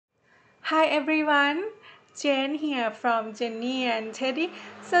Hi everyone, Jen here from Jenny and Teddy.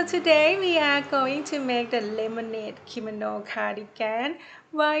 So today we are going to make the lemonade kimono cardigan.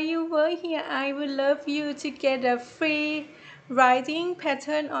 While you were here, I would love you to get a free writing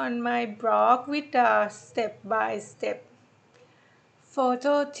pattern on my blog with a step-by-step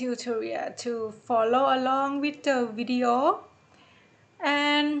photo tutorial to follow along with the video.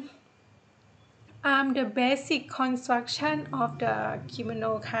 And the basic construction of the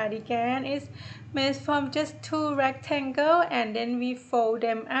kimono cardigan is made from just two rectangles, and then we fold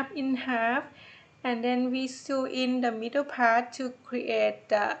them up in half, and then we sew in the middle part to create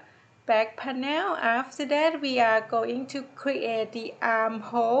the back panel. After that, we are going to create the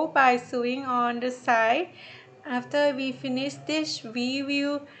armhole by sewing on the side. After we finish this, we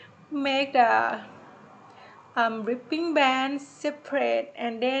will make the ripping band separate,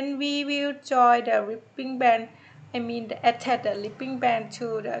 and then we will join the ripping band, attach the ripping band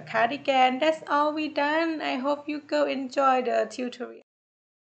to the cardigan. That's all we done. I hope you go enjoy the tutorial.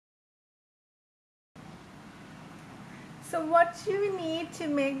 So what you need to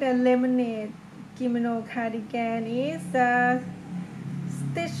make the lemonade kimono cardigan is a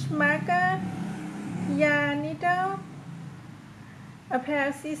stitch marker, yarn needle, a pair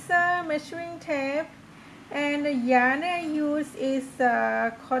of scissors, measuring tape, and the yarn I use is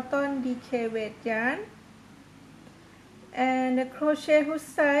cotton DK weight yarn. And the crochet hook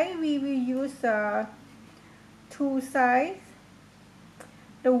size, we will use two sides.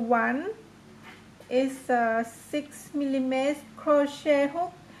 The one is 6mm crochet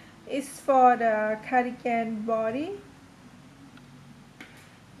hook, is for the cardigan body.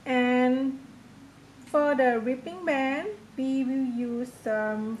 And for the ripping band, we will use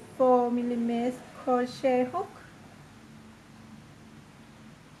 4mm crochet hook.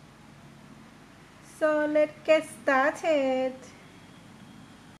 So let's get started.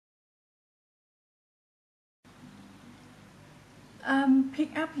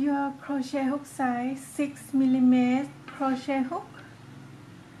 Pick up your crochet hook size 6mm crochet hook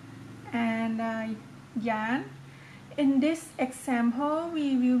and yarn. In this example,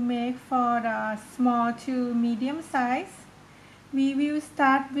 we will make for the small to medium size. We will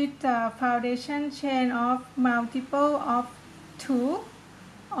start with the foundation chain of multiple of 2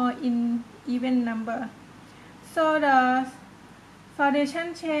 or in even number. So the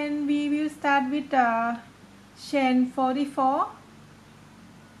foundation chain, we will start with the chain 44.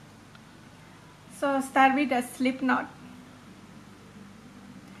 So start with a slip knot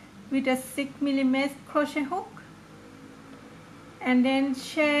with a 6mm crochet hook, and then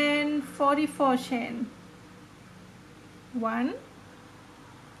chain 44 chain. 1,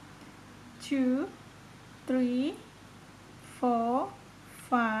 2, 3, 4,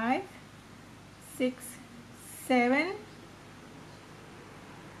 5, 6, 7,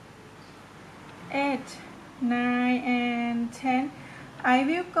 8, 9, and 10. I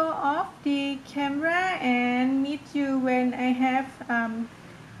will go off the camera and meet you when I have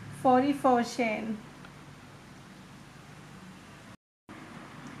 44 chain.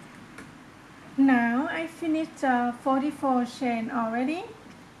 Now I finished 44 chain already,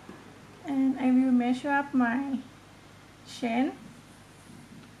 and I will measure up my chain.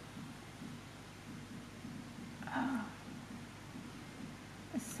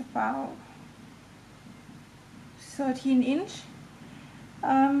 It's about 13 inch.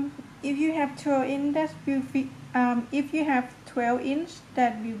 If you have 12 inch, that will be, if you have 12 inch,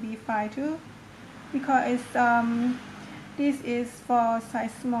 that will be fine too, because it's, this is for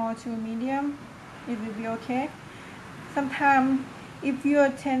size small to medium. It will be okay. Sometimes if your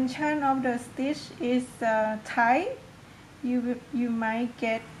tension of the stitch is tight, you might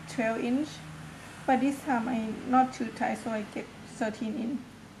get 12 inch, but this time I not too tight, so I get 13 inch.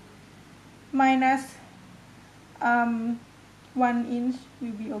 Minus 1 inch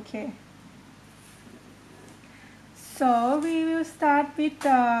will be okay. So we will start with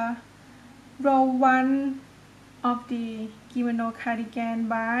the row 1 of the kimono cardigan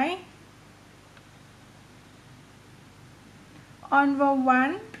by, on row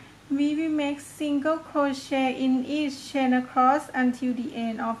 1 we will make single crochet in each chain across until the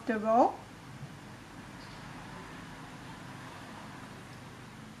end of the row.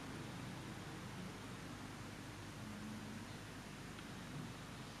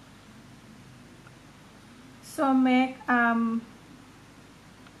 So make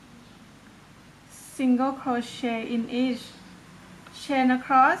single crochet in each chain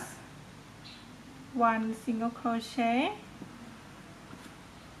across, 1 single crochet,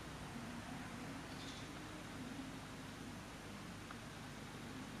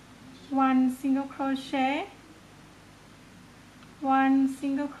 1 single crochet, 1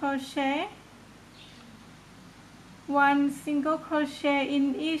 single crochet, 1 single crochet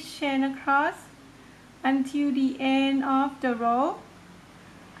in each chain across until the end of the row.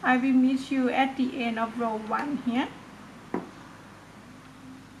 I will meet you at the end of row 1 here.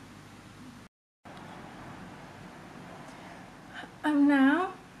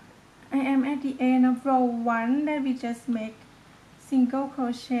 Now I am at the end of row 1 that we just make single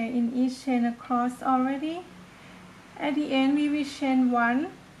crochet in each chain across already. At the end we will chain 1,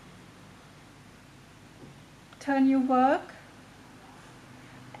 turn your work,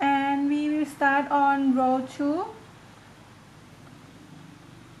 and we will start on row 2.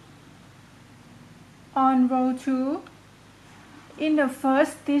 On row 2, in the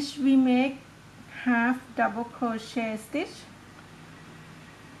first stitch we make half double crochet stitch.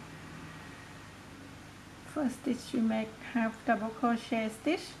 First stitch we make half double crochet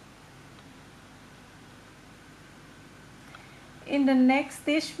stitch. In the next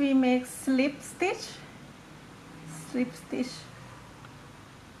stitch we make slip stitch. Slip stitch.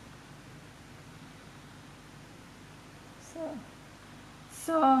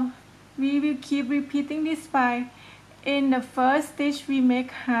 So we will keep repeating this by, in the first stitch we make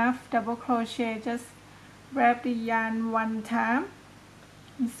half double crochet. Just wrap the yarn one time,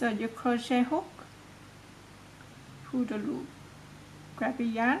 insert your crochet hook, pull the loop, grab the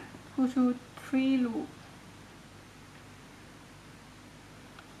yarn, pull to 3 loops,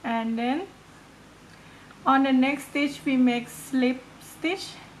 and then on the next stitch we make slip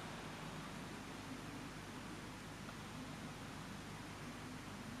stitch.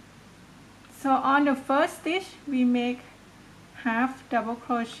 So on the first stitch we make half double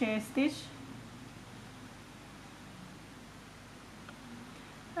crochet stitch.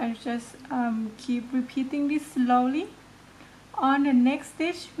 I just keep repeating this slowly. On the next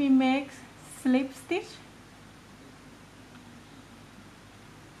stitch we make slip stitch.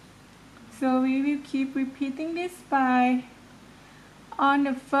 So we will keep repeating this by, on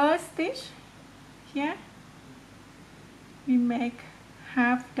the first stitch here we make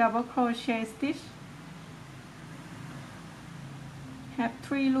half double crochet stitch, have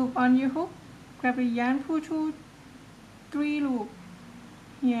 3 loops on your hook, grab the yarn, pull to 3 loops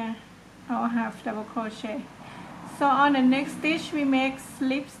here, or half double crochet. So on the next stitch we make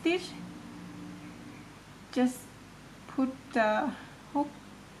slip stitch. Just put the hook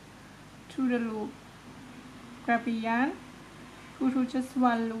to the loop, grab the yarn, pull to just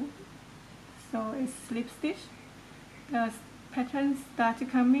 1 loop, so it's slip stitch. The pattern started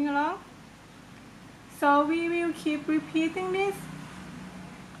coming along. So we will keep repeating this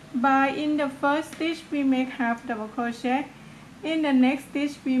by, in the first stitch we make half double crochet, in the next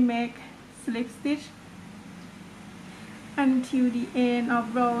stitch we make slip stitch until the end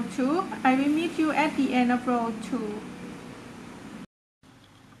of row 2. I will meet you at the end of row 2.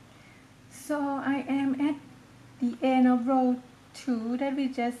 So I am at the end of row 2 that we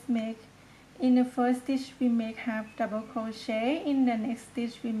just make. In the first stitch we make half double crochet, in the next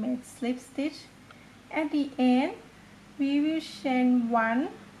stitch we make slip stitch. At the end we will chain 1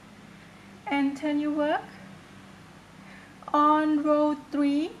 and turn your work. On row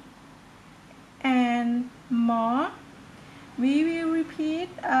 3 and more we will repeat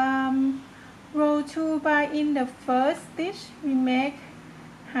row 2 by, in the first stitch we make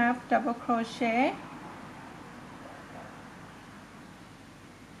half double crochet,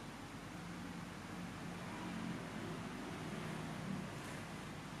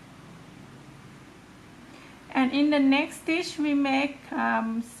 and in the next stitch we make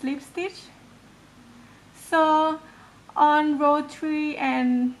slip stitch. So on row 3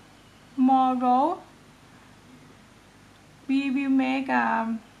 and more row we will make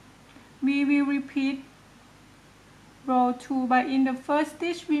we will repeat row 2 by, in the first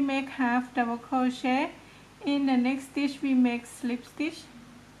stitch we make half double crochet, in the next stitch we make slip stitch.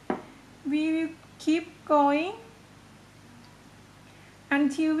 We will keep going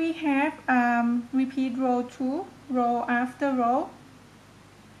until we have repeat row 2 row after row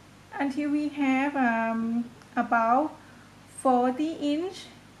until we have about 40"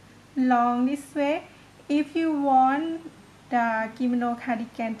 long this way. If you want the kimono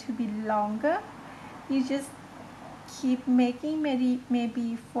cardigan to be longer, you just keep making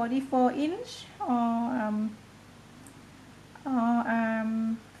maybe 44" or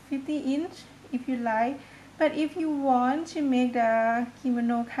 50" if you like. But if you want to make the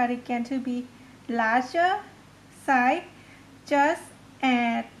kimono cardigan to be larger size, just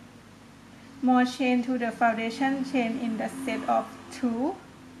add more chain to the foundation chain in the set of 2,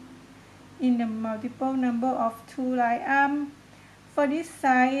 in the multiple number of 2, like for this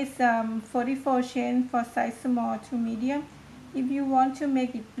size 44 chain for size small to medium. If you want to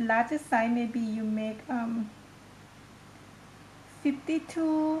make it larger size, maybe you make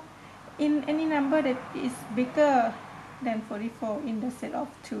 52 in any number that is bigger than 44 in the set of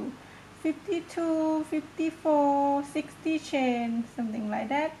 2. 52, 54, 60 chain, something like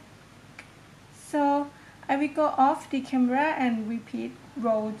that. So I will go off the camera and repeat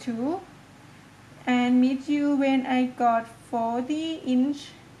row 2 and meet you when I got 40-inch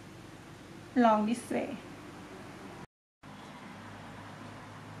long this way.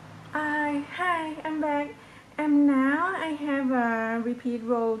 Hi, I'm back, and now I have a repeat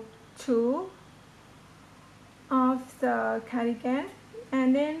row 2 of the cardigan,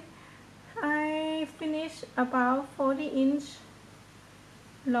 and then I finish about 40-inch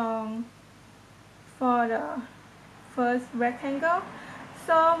long for the first rectangle.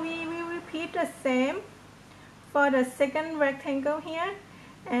 So we will repeat the same for the second rectangle here,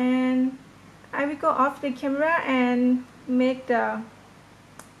 and I will go off the camera and make the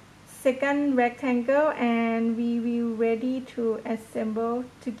second rectangle, and we will ready to assemble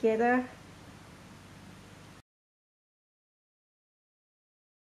together.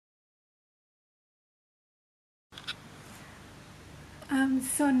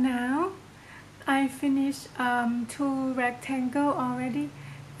 So now I finished 2 rectangle already,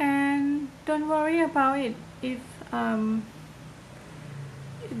 and don't worry about it if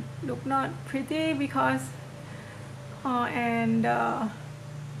it look not pretty, because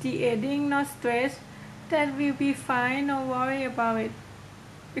the edging not straight, that will be fine, no worry about it,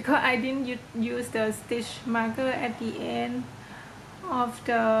 because I didn't use the stitch marker at the end of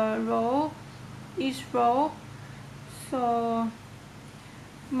the row, each row, so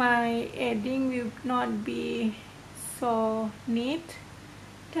my edging will not be so neat.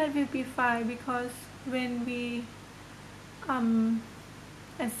 That will be fine, because when we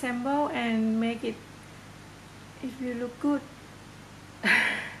assemble and make it, it will look good.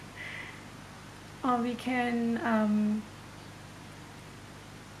 Or we can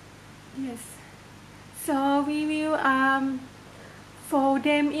yes, so we will fold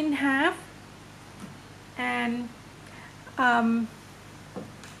them in half and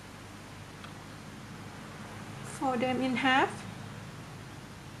fold them in half.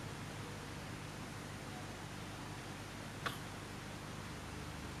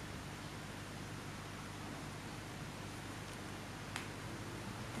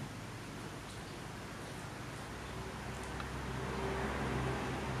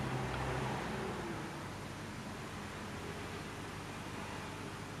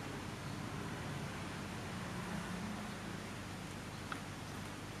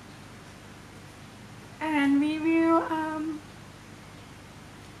 And we will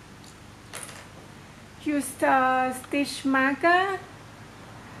use the stitch marker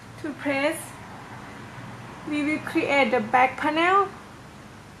to press. We will create the back panel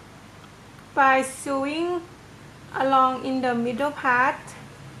by sewing along in the middle part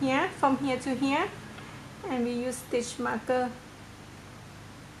here, from here to here, and we use stitch marker.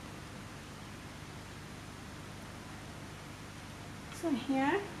 So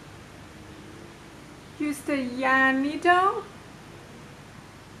here, use the yarn needle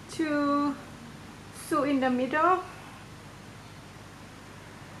to sew in the middle.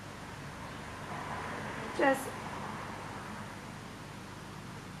 I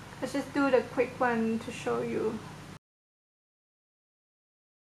just do the quick one to show you.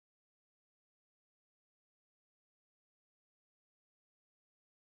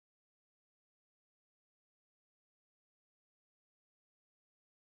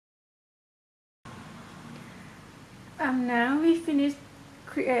 Now we finished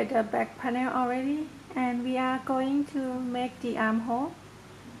create the back panel already, and we are going to make the armhole.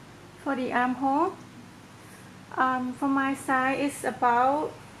 For the armhole, for my side it's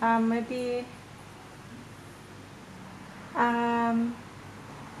about maybe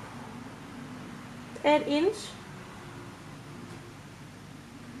 8-inch.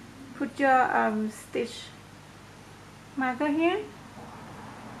 Put your stitch marker here,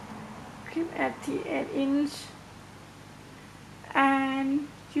 clip at the 8-inch, and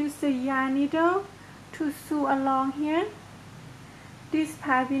use the yarn needle to sew along here. This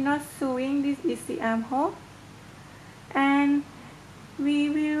part we're not sewing, this is the armhole, and we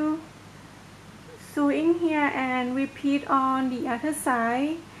will sew in here and repeat on the other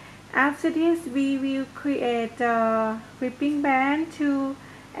side. After this, we will create a ribbing band to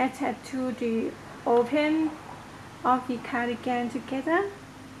attach to the open of the cardigan together.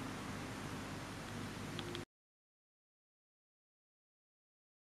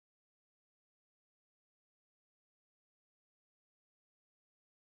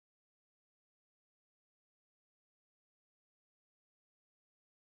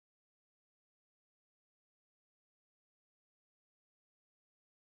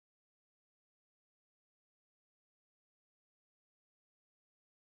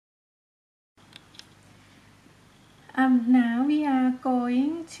 Now we are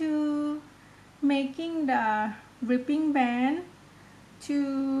going to making the ribbon band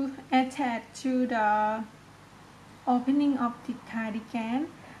to attach to the opening of the cardigan.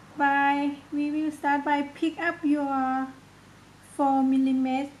 We will start by pick up your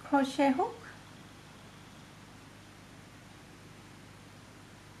 4mm crochet hook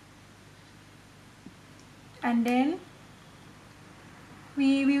and then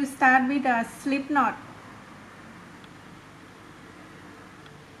we will start with a slip knot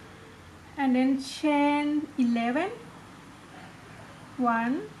and then chain 11,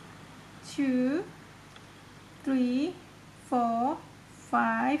 1, 2, 3, 4,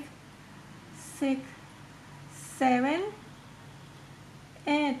 5, 6, 7,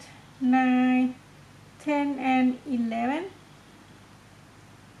 8, 9, 10 and 11.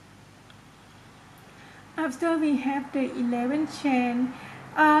 After we have the 11 chain,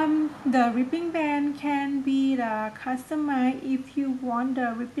 the ribbon band can be customized. If you want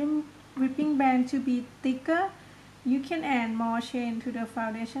the ribbon band to be thicker, you can add more chain to the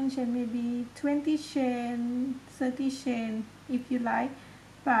foundation chain, maybe 20 chain, 30 chain if you like.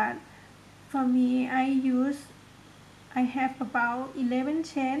 But for me, I have about 11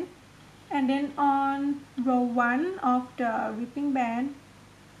 chain, and then on row 1 of the ribbon band,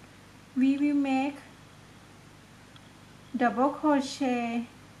 we will make double crochet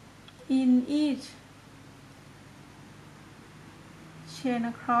in each chain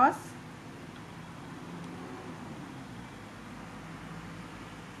across.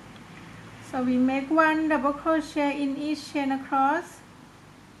 So we make 1 double crochet in each chain across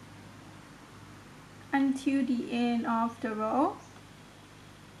until the end of the row.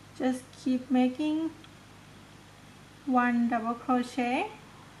 Just keep making 1 double crochet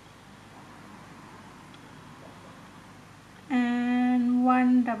and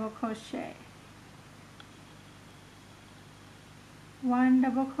 1 double crochet, 1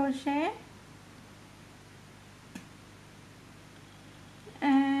 double crochet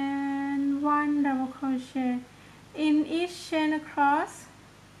and 1 double crochet in each chain across.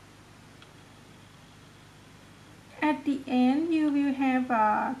 At the end, you will have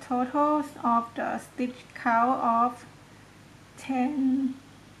a total of the stitch count of 10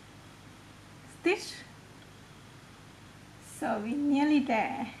 stitches. So we're nearly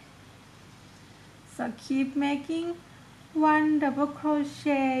there. So keep making 1 double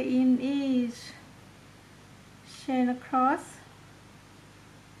crochet in each chain across.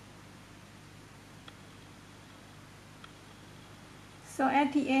 So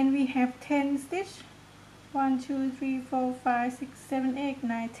at the end we have 10 stitches. 1, 2, 3, 4, 5, 6, 7, 8,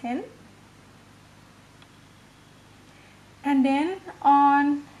 9, 10. And then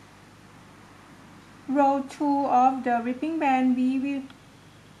on row 2 of the ribbon band, we will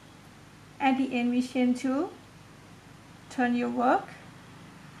at the end we chain 2, turn your work,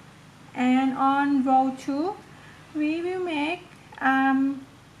 and on row 2 we will make 1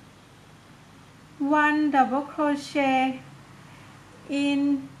 double crochet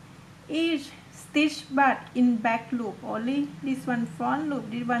in each stitch, but in back loop only. This one front loop,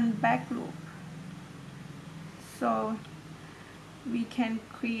 this one back loop. So we can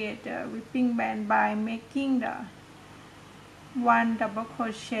create a ribbon band by making the 1 double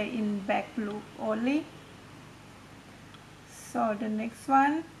crochet in back loop only. So the next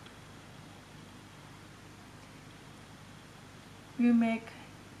one we make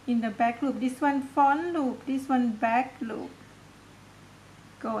in the back loop, this one front loop, this one back loop,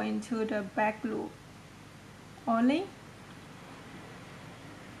 go into the back loop only,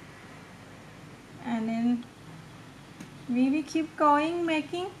 and then we will keep going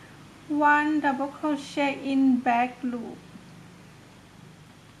making 1 double crochet in back loop.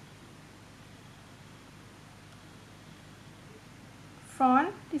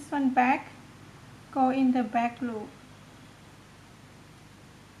 Front, this one back, go in the back loop,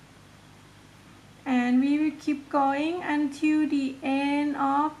 and we will keep going until the end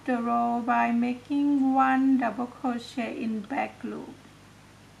of the row by making 1 double crochet in back loop.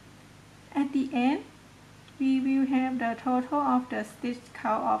 At the end, we will have the total of the stitch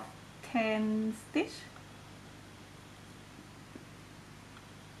count of 10 stitches,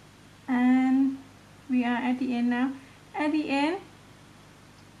 and we are at the end now. At the end,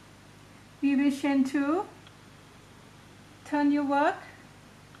 we will chain 2, turn your work,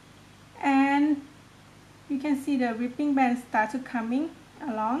 and you can see the ribbon band start to coming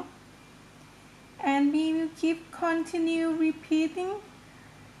along, and we will continue repeating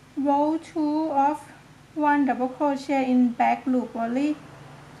row 2 of 1 double crochet in back loop only,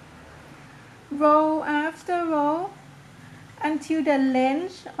 row after row, until the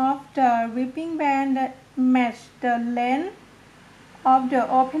length of the ribbon band match the length of the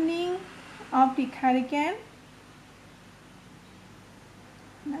opening of the cardigan,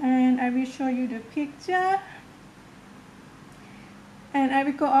 and I will show you the picture, and I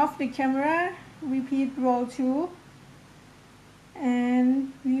will go off the camera, repeat row 2,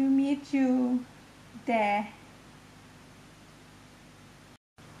 and we'll meet you there.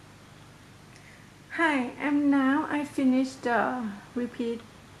 Hi, I finished the repeat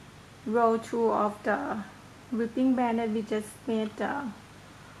row 2 of the ripping band that we just made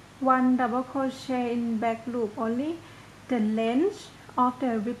one double crochet in back loop only. The length of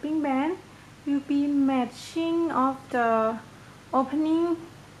the ripping band will be matching of the opening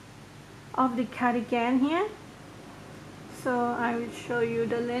of the cardigan here. So I will show you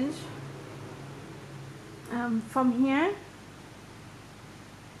the length from here,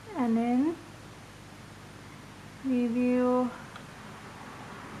 and then we will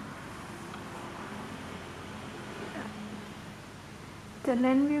the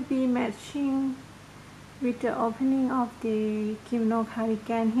length will be matching with the opening of the kimono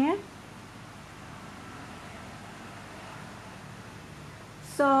cardigan here.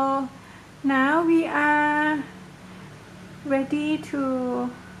 So now we are ready to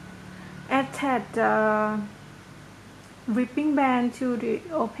attach the ripping band to the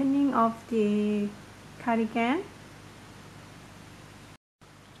opening of the cardigan.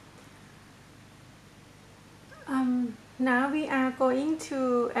 Now we are going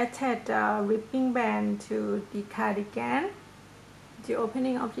to attach the ripping band to the cardigan, the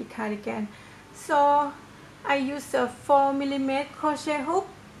opening of the cardigan. So I use a 4mm crochet hook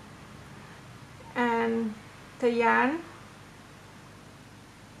and the yarn.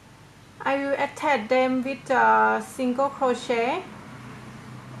 I will attach them with a single crochet.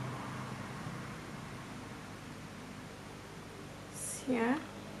 Here,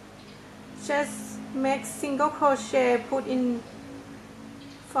 just make single crochet, put in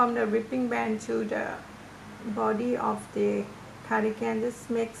from the ripping band to the body of the cardigan. Just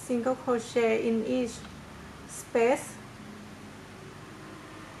make single crochet in each space.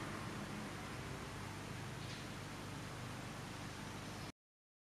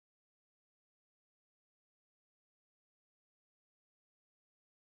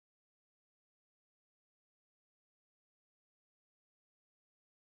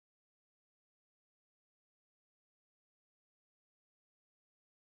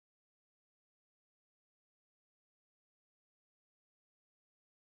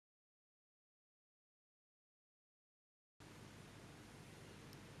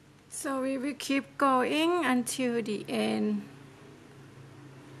 So we will keep going until the end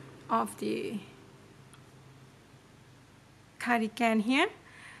of the cardigan here,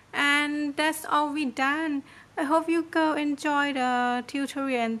 and that's all we done. I hope you go enjoy the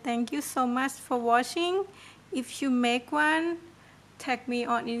tutorial, and thank you so much for watching. If you make one, tag me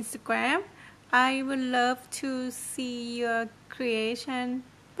on Instagram. I would love to see your creation.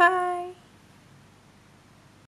 Bye.